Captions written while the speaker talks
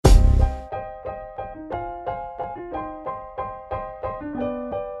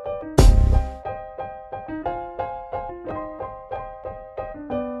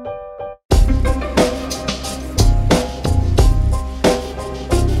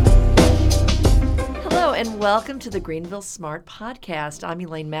welcome to the Greenville Smart Podcast. I'm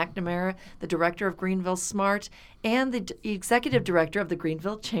Elaine McNamara, the director of Greenville Smart and the executive director of the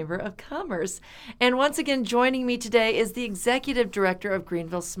Greenville Chamber of Commerce. And once again, joining me today is the executive director of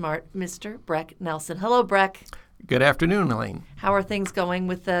Greenville Smart, Mr. Breck Nelson. Hello, Breck. Good afternoon, Elaine. How are things going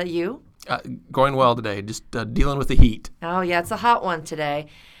with you? Going well today, just dealing with the heat. Oh, yeah, it's a hot one today.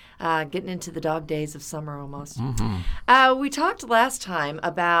 Getting into the dog days of summer almost. We talked last time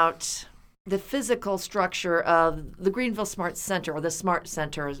about the physical structure of the Greenville Smart Center, or the Smart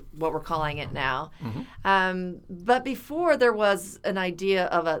Center is what we're calling it now. But before there was an idea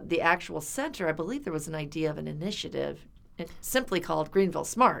of the actual center, I believe there was an idea of an initiative simply called Greenville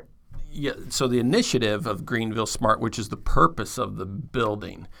Smart. Yeah, so the initiative of Greenville Smart, which is the purpose of the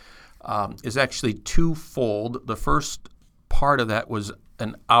building, is actually twofold. The first part of that was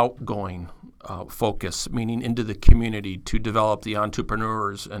an outgoing focus, meaning into the community to develop the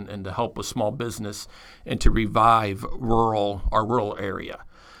entrepreneurs and to help with small business and to revive our rural area.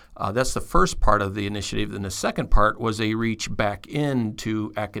 That's the first part of the initiative. And the second part was a reach back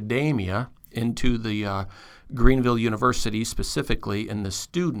into academia, into the Greenville University specifically, and the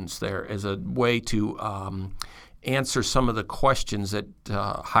students there as a way to answer some of the questions that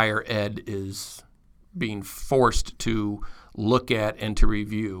higher ed is being forced to look at and to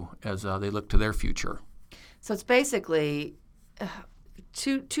review as they look to their future. So it's basically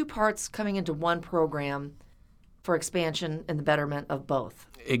two parts coming into one program for expansion and the betterment of both.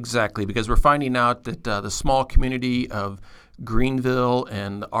 Exactly, because we're finding out that the small community of Greenville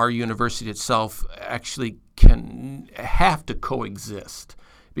and our university itself actually have to coexist,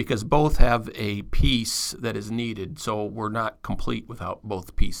 because both have a piece that is needed, so we're not complete without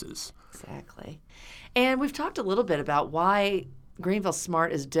both pieces. Exactly. And we've talked a little bit about why Greenville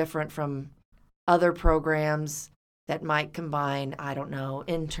Smart is different from other programs that might combine,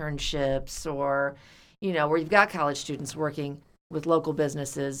 internships or, where you've got college students working with local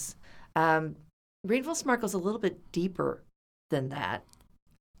businesses. Greenville Smart goes a little bit deeper than that.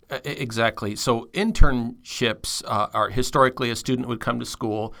 Exactly. So internships are historically a student would come to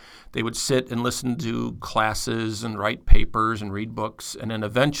school, they would sit and listen to classes and write papers and read books, and then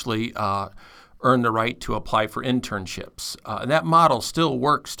eventually earn the right to apply for internships. And that model still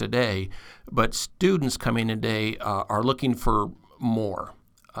works today, but students coming in today are looking for more.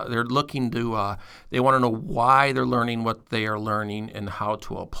 They're looking to, they want to know why they're learning what they are learning and how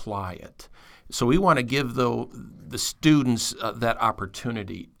to apply it. So we want to give the students that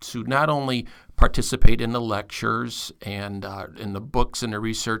opportunity to not only participate in the lectures and in the books and the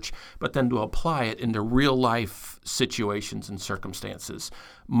research, but then to apply it into real life situations and circumstances,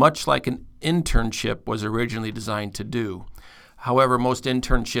 much like an internship was originally designed to do. However, most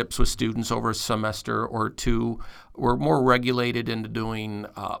internships with students over a semester or two were more regulated into doing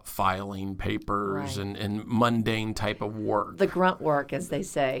filing papers and mundane type of work. The grunt work, as they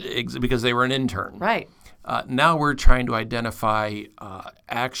say. Because they were an intern. Right. Now we're trying to identify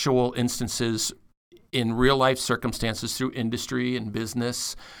actual instances in real-life circumstances through industry and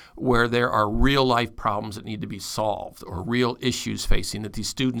business where there are real-life problems that need to be solved or real issues facing that these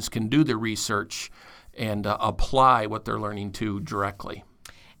students can do the research and apply what they're learning to directly.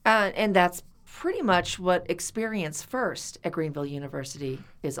 And that's pretty much what Experience First at Greenville University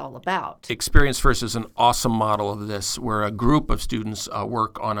is all about. Experience First is an awesome model of this, where a group of students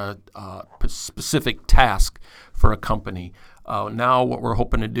work on a specific task for a company. Now what we're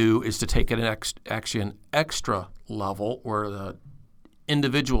hoping to do is to take it an extra level where the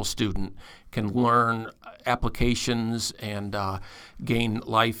individual student can learn applications and gain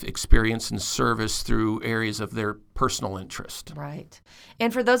life experience and service through areas of their personal interest. Right.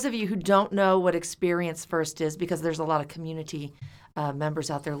 And for those of you who don't know what Experience First is, because there's a lot of community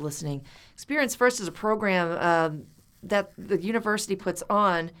members out there listening, Experience First is a program that the university puts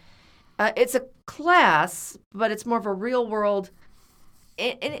on. It's a class, but it's more of a real world,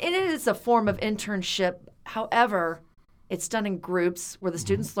 and it is a form of internship. However, it's done in groups where the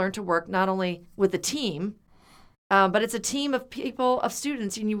students learn to work not only with a team, but it's a team of people, of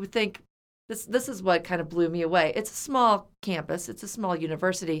students. And you would think, this is what kind of blew me away. It's a small campus. It's a small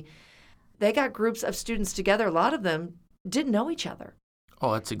university. They got groups of students together. A lot of them didn't know each other.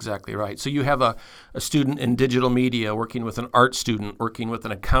 Oh, that's exactly right. So you have a student in digital media working with an art student, working with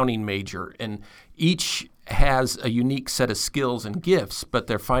an accounting major, and each has a unique set of skills and gifts, but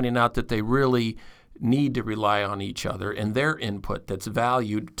they're finding out that they really need to rely on each other and their input that's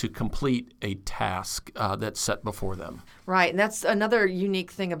valued to complete a task that's set before them. Right, and that's another unique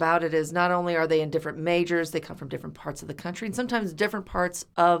thing about it is not only are they in different majors, they come from different parts of the country and sometimes different parts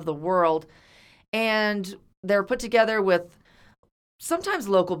of the world, and they're put together with sometimes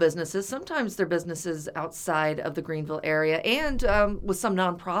local businesses, sometimes they're businesses outside of the Greenville area, and with some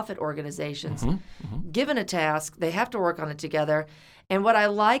nonprofit organizations. Given a task, they have to work on it together. And what I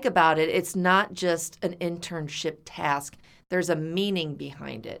like about it, it's not just an internship task. There's a meaning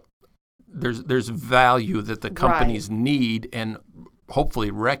behind it. There's value that the companies need and hopefully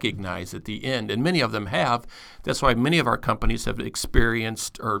recognize at the end, and many of them have. That's why many of our companies have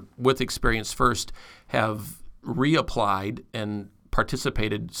experienced, or with Experience First, have reapplied and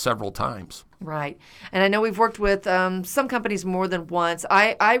participated several times. Right. And I know we've worked with some companies more than once.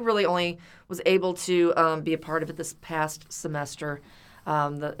 I really only was able to be a part of it this past semester,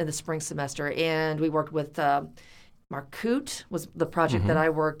 in the spring semester, and we worked with Marcoot was the project that I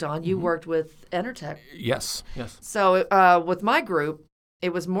worked on. You worked with Enertech. Yes. So with my group,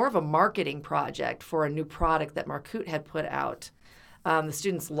 it was more of a marketing project for a new product that Marcoot had put out. The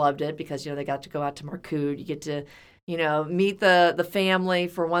students loved it because, they got to go out to Marcoot. You get to, meet the family,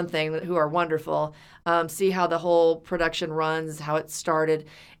 for one thing, who are wonderful, see how the whole production runs, how it started.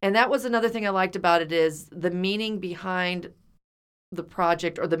 And that was another thing I liked about it, is the meaning behind the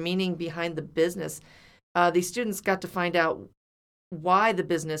project, or the meaning behind the business. These students got to find out why the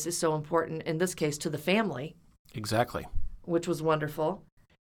business is so important, in this case, to the family. Exactly. Which was wonderful.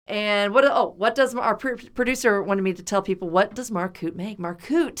 And what does our producer wanted me to tell people, what does Marcoot make?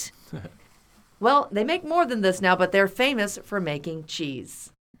 Marcoot. Well, they make more than this now, but they're famous for making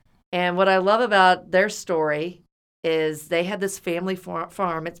cheese. And what I love about their story is they had this family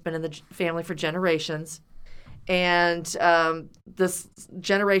farm. It's been in the family for generations. And this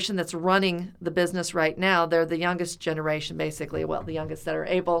generation that's running the business right now, they're the youngest generation, basically. Well, the youngest that are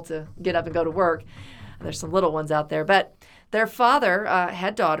able to get up and go to work. There's some little ones out there. But their father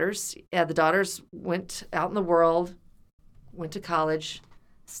had daughters. The daughters went out in the world, went to college,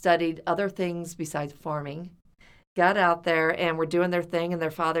 studied other things besides farming, got out there, and were doing their thing. And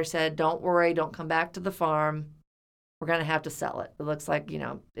their father said, don't worry, don't come back to the farm. We're going to have to sell it. It looks like,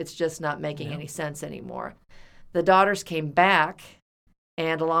 it's just not making any sense anymore. The daughters came back,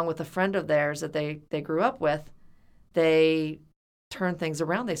 and along with a friend of theirs that they grew up with, they turned things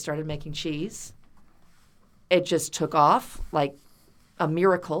around. They started making cheese. It just took off like a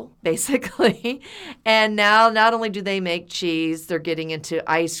miracle, basically. And now not only do they make cheese, they're getting into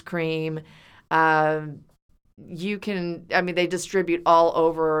ice cream. They distribute all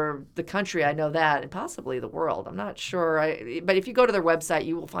over the country. I know that, and possibly the world. I'm not sure. But if you go to their website,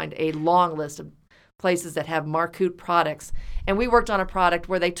 you will find a long list of places that have Marcoot products. And we worked on a product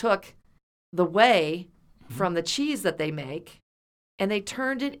where they took the whey from the cheese that they make, and they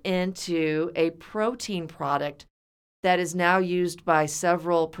turned it into a protein product that is now used by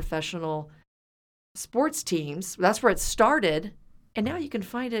several professional sports teams. That's where it started. And now you can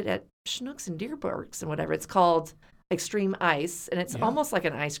find it at Schnucks and Deerbergs and whatever. It's called Extreme Ice, and it's almost like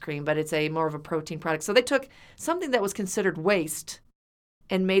an ice cream, but it's more of a protein product. So they took something that was considered waste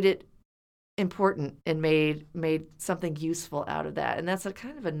and made it important, and made something useful out of that. And that's a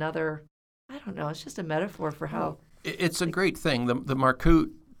kind of another, I don't know, it's just a metaphor for how... It's a great thing. The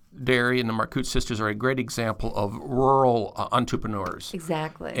Marcoot Dairy and the Marcoot sisters are a great example of rural entrepreneurs.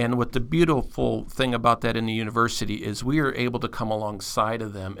 Exactly. And what the beautiful thing about that in the university is we are able to come alongside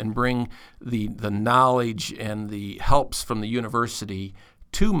of them and bring the knowledge and the helps from the university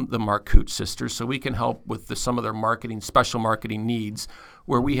to the Marcoot sisters, so we can help with some of their special marketing needs,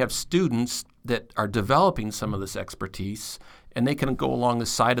 where we have students that are developing some of this expertise, and they can go along the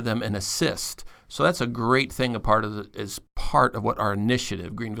side of them and assist. So that's a great thing, as part of what our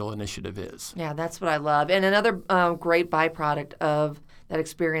initiative, Greenville Initiative, is. Yeah, that's what I love. And another great byproduct of that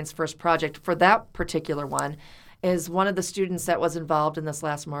Experience First project for that particular one is one of the students that was involved in this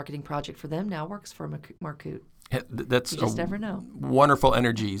last marketing project for them now works for Marcoot. That's you just never know. Wonderful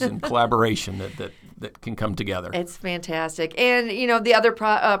energies and collaboration that can come together. It's fantastic. And, the other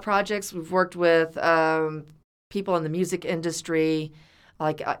projects, we've worked with people in the music industry,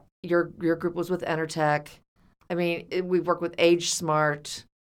 like your group was with Enertech. We've worked with Age Smart,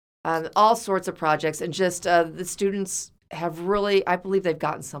 all sorts of projects. And just the students have really, I believe they've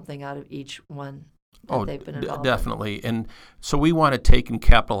gotten something out of each one. They've been involved definitely. And so we want to take and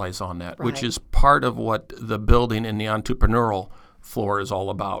capitalize on that, which is part of what the building and the entrepreneurial floor is all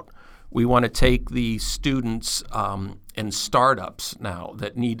about. We want to take the students and startups now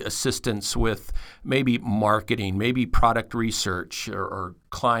that need assistance with maybe marketing, maybe product research or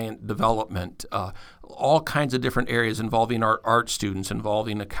client development, all kinds of different areas involving our art students,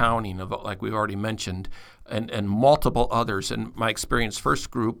 involving accounting, like we've already mentioned, and multiple others. And my Experience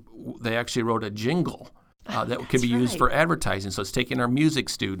First group, they actually wrote a jingle that can be used for advertising. So it's taking our music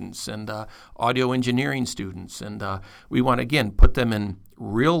students and audio engineering students, and we want to, again, put them in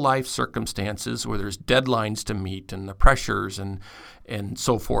real-life circumstances where there's deadlines to meet and the pressures and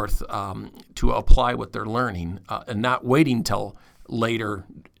so forth to apply what they're learning and not waiting till later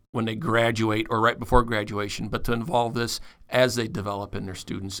when they graduate or right before graduation, but to involve this as they develop in their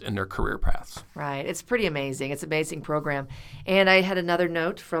students in their career paths. Right. It's pretty amazing. It's an amazing program. And I had another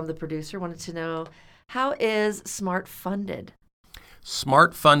note from the producer, wanted to know, how is SMART funded?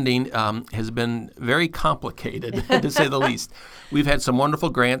 SMART funding has been very complicated, to say the least. We've had some wonderful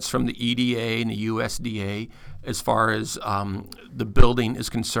grants from the EDA and the USDA as far as the building is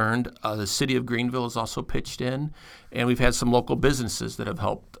concerned. The city of Greenville has also pitched in, and we've had some local businesses that have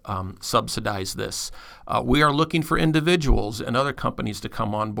helped subsidize this. We are looking for individuals and other companies to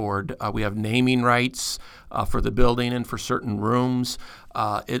come on board. We have naming rights for the building and for certain rooms.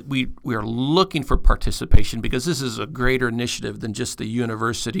 We are looking for participation because this is a greater initiative than just the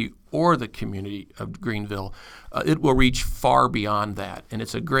university or the community of Greenville. It will reach far beyond that, and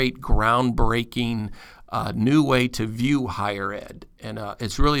it's a great groundbreaking new way to view higher ed. And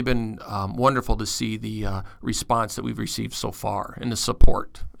it's really been wonderful to see the response that we've received so far and the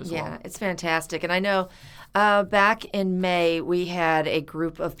support as well. Yeah, it's fantastic. And I know back in May, we had a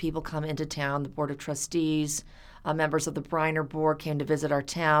group of people come into town, the Board of Trustees, members of the Briner Board came to visit our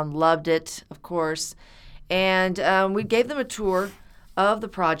town, loved it, of course. And we gave them a tour of the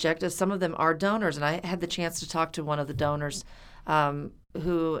project, as some of them are donors. And I had the chance to talk to one of the donors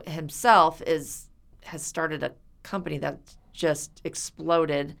who himself has started a company that just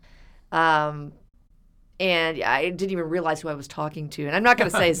exploded. And I didn't even realize who I was talking to. And I'm not going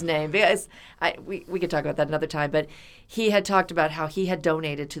to say his name because we could talk about that another time. But he had talked about how he had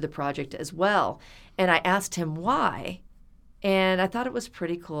donated to the project as well. And I asked him why. And I thought it was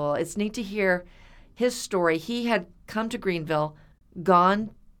pretty cool. It's neat to hear his story. He had come to Greenville,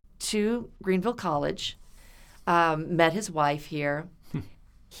 gone to Greenville College, met his wife here.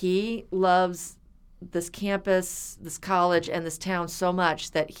 He loves this campus, this college, and this town so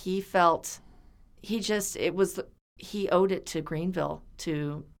much that he felt he owed it to Greenville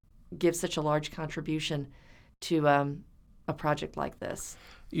to give such a large contribution to a project like this.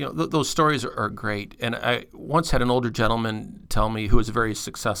 You know, those stories are great. And I once had an older gentleman tell me, who was very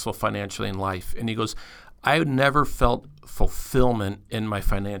successful financially in life, and he goes, I never felt fulfillment in my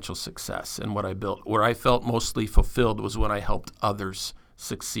financial success and what I built. Where I felt mostly fulfilled was when I helped others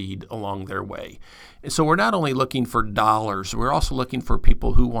succeed along their way. And so we're not only looking for dollars, we're also looking for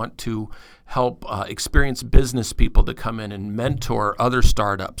people who want to help experienced business people to come in and mentor other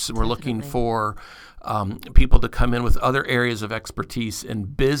startups. We're looking for people to come in with other areas of expertise in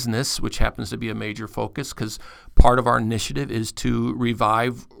business, which happens to be a major focus because part of our initiative is to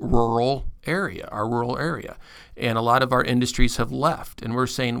revive our rural area. And a lot of our industries have left. And we're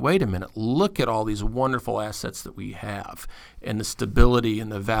saying, wait a minute, look at all these wonderful assets that we have and the stability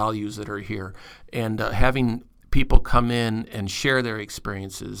and the values that are here. And having people come in and share their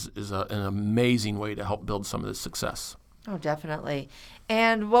experiences is an amazing way to help build some of this success. Oh, definitely.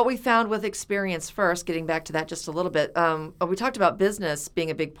 And what we found with Experience First, getting back to that just a little bit, we talked about business being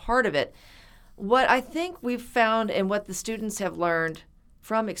a big part of it. What I think we've found and what the students have learned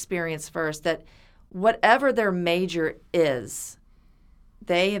from Experience First, that whatever their major is,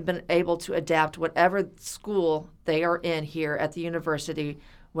 they have been able to adapt whatever school they are in here at the university,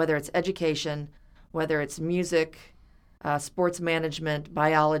 whether it's education, whether it's music, sports management,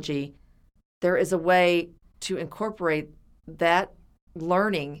 biology. There is a way to incorporate that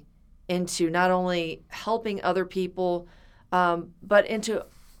learning into not only helping other people, but into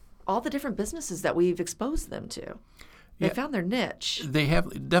all the different businesses that we've exposed them to. They found their niche. They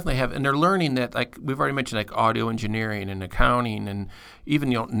definitely have, and they're learning that, like we've already mentioned, like audio engineering and accounting and even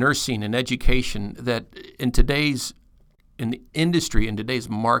nursing and education. That in the industry, in today's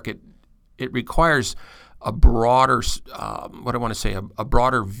market, it requires a broader, a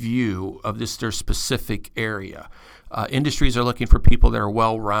broader view of their specific area. Industries are looking for people that are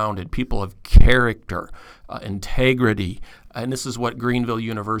well-rounded, people of character, integrity, and this is what Greenville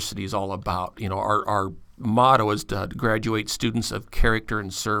University is all about. You know, our motto is to graduate students of character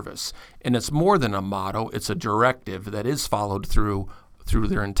and service, and it's more than a motto; it's a directive that is followed through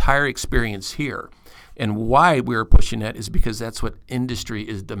their entire experience here. And why we're pushing that is because that's what industry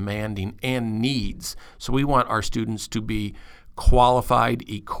is demanding and needs. So we want our students to be qualified,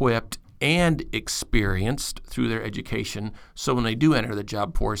 equipped, and experienced through their education. So when they do enter the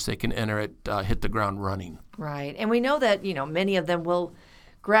job force, they can enter it, hit the ground running. Right. And we know that, many of them will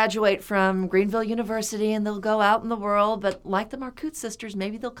graduate from Greenville University and they'll go out in the world, but like the Marcotte sisters,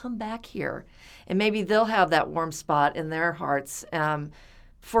 maybe they'll come back here and maybe they'll have that warm spot in their hearts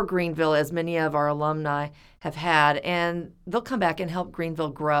for Greenville, as many of our alumni have had, and they'll come back and help Greenville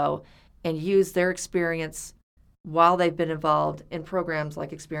grow and use their experience while they've been involved in programs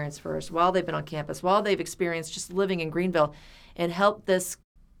like Experience First, while they've been on campus, while they've experienced just living in Greenville, and help this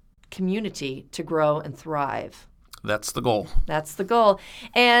community to grow and thrive. That's the goal. That's the goal.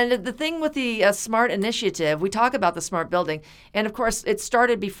 And the thing with the SMART initiative, we talk about the SMART building, and of course it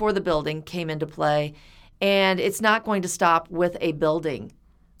started before the building came into play, and it's not going to stop with a building.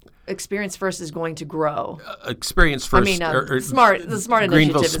 Experience First is going to grow. Experience First. The SMART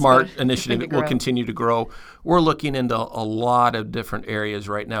Greenville initiative SMART initiative will continue to grow. We're looking into a lot of different areas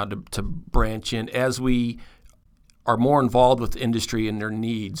right now to branch in. As we are more involved with industry and their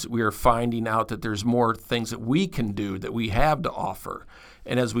needs, we are finding out that there's more things that we can do, that we have to offer.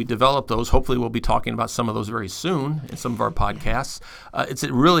 And as we develop those, hopefully we'll be talking about some of those very soon in some of our podcasts. It's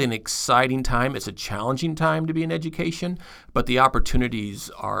really an exciting time. It's a challenging time to be in education, but the opportunities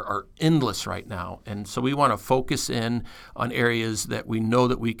are endless right now. And so we want to focus in on areas that we know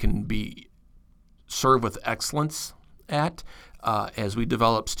that we can serve with excellence at, as we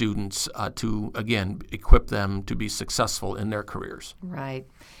develop students to, again, equip them to be successful in their careers. Right.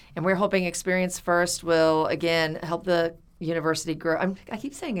 And we're hoping Experience First will, again, help the university grow. I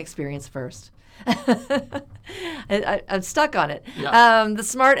keep saying Experience First. I'm stuck on it. Yeah. The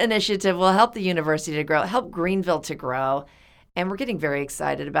SMART initiative will help the university to grow, help Greenville to grow. And we're getting very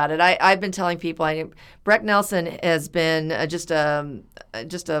excited about it. I've been telling people, Breck Nelson has been just a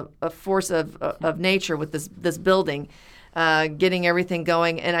force of nature with this building, getting everything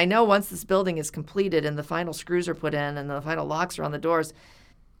going. And I know once this building is completed and the final screws are put in and the final locks are on the doors,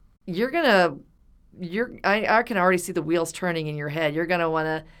 I can already see the wheels turning in your head. You're going to want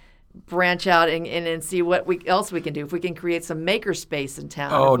to branch out and see what else we can do. If we can create some maker space in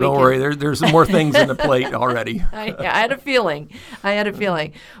town. Oh, don't worry. There's more things in the plate already. I had a feeling.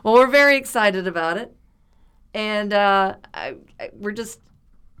 Well, we're very excited about it. And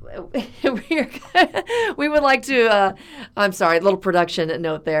we would like to, I'm sorry, a little production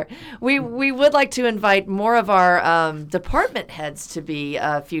note there. We would like to invite more of our department heads to be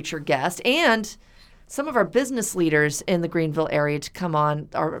future guests and some of our business leaders in the Greenville area to come on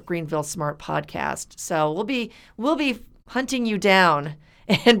our Greenville Smart podcast. So we'll be hunting you down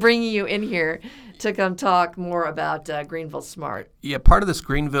and bringing you in here to come talk more about Greenville Smart. Yeah, part of this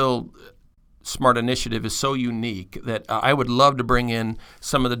Greenville Smart initiative is so unique that I would love to bring in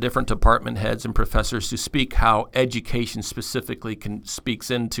some of the different department heads and professors to speak how education specifically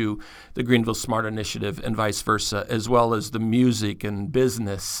speaks into the Greenville Smart initiative and vice versa, as well as the music and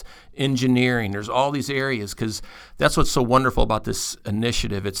business, engineering. There's all these areas because that's what's so wonderful about this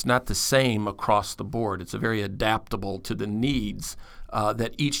initiative. It's not the same across the board. It's very adaptable to the needs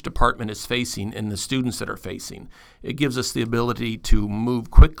that each department is facing and the students that are facing. It gives us the ability to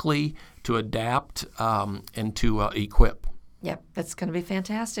move quickly, to adapt, and to equip. Yeah, that's going to be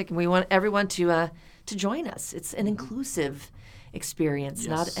fantastic. And we want everyone to join us. It's an inclusive experience,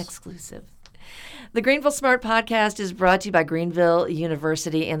 not exclusive. The Greenville Smart Podcast is brought to you by Greenville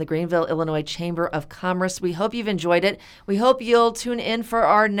University and the Greenville, Illinois Chamber of Commerce. We hope you've enjoyed it. We hope you'll tune in for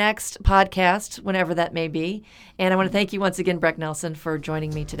our next podcast, whenever that may be. And I want to thank you once again, Breck Nelson, for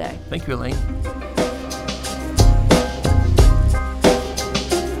joining me today. Thank you, Elaine.